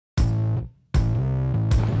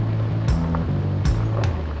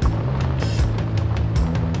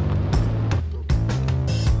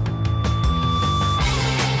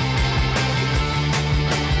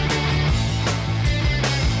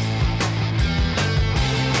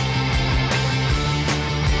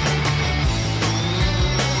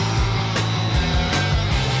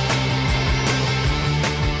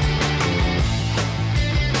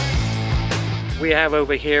we have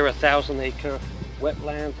over here 1,000-acre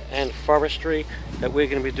wetland and forestry that we're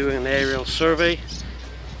going to be doing an aerial survey.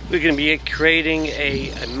 We're going to be creating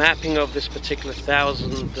a mapping of this particular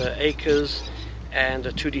 1,000 acres and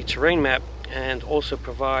a 2D terrain map, and also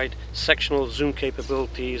provide sectional zoom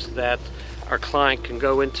capabilities that our client can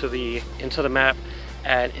go into the map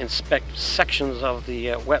and inspect sections of the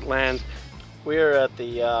wetland. We are at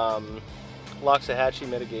the Loxahatchee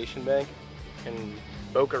Mitigation Bank in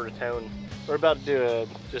Boca Raton. We're about to do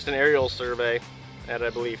just an aerial survey at, I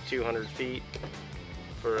believe, 200 feet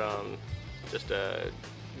for just a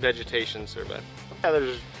vegetation survey. Yeah,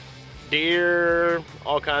 there's deer,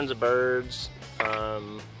 all kinds of birds,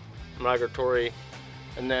 migratory,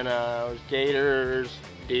 and then gators,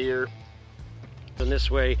 deer. And this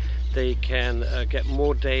way they can get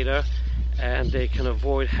more data, and they can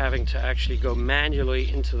avoid having to actually go manually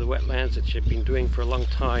into the wetlands that you've been doing for a long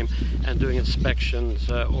time and doing inspections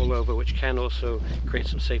all over, which can also create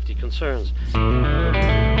some safety concerns.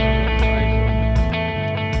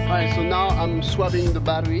 Alright, so now I'm swapping the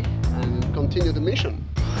battery and continue the mission.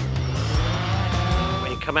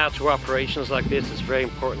 When you come out to operations like this, it's very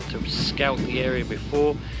important to scout the area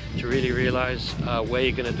before, to really realize where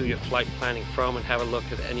you're going to do your flight planning from, and have a look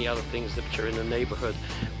at any other things that are in the neighborhood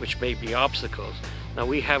which may be obstacles. Now,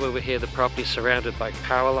 we have over here the property surrounded by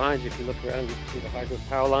power lines. If you look around, you can see the hydro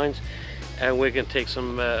power lines, and we're going to take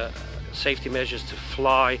some safety measures to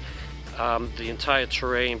fly the entire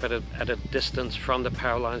terrain, but at a distance from the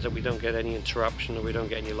power lines, that we don't get any interruption or we don't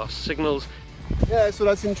get any lost signals. Yeah, so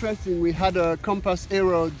that's interesting. We had a compass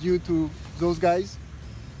error due to those guys.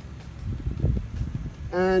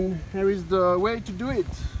 And here is the way to do it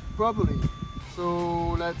properly.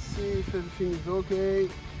 So let's see if everything is okay.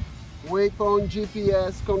 Waypoint,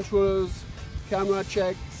 GPS, controllers, camera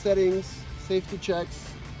check, settings, safety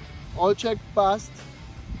checks, all check passed.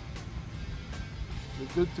 We're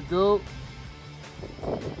good to go.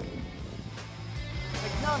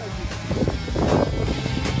 Technology.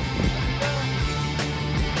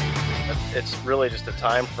 It's really just a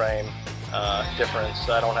time frame difference.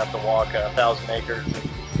 I don't have to walk 1,000 acres.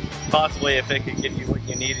 Possibly, if it could give you what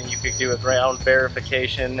you need and you could do a ground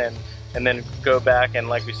verification and then go back and,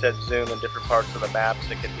 like we said, zoom in different parts of the maps,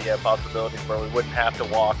 it could be a possibility where we wouldn't have to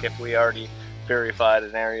walk if we already verified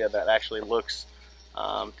an area that actually looks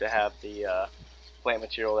to have the plant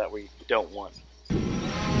material that we don't want.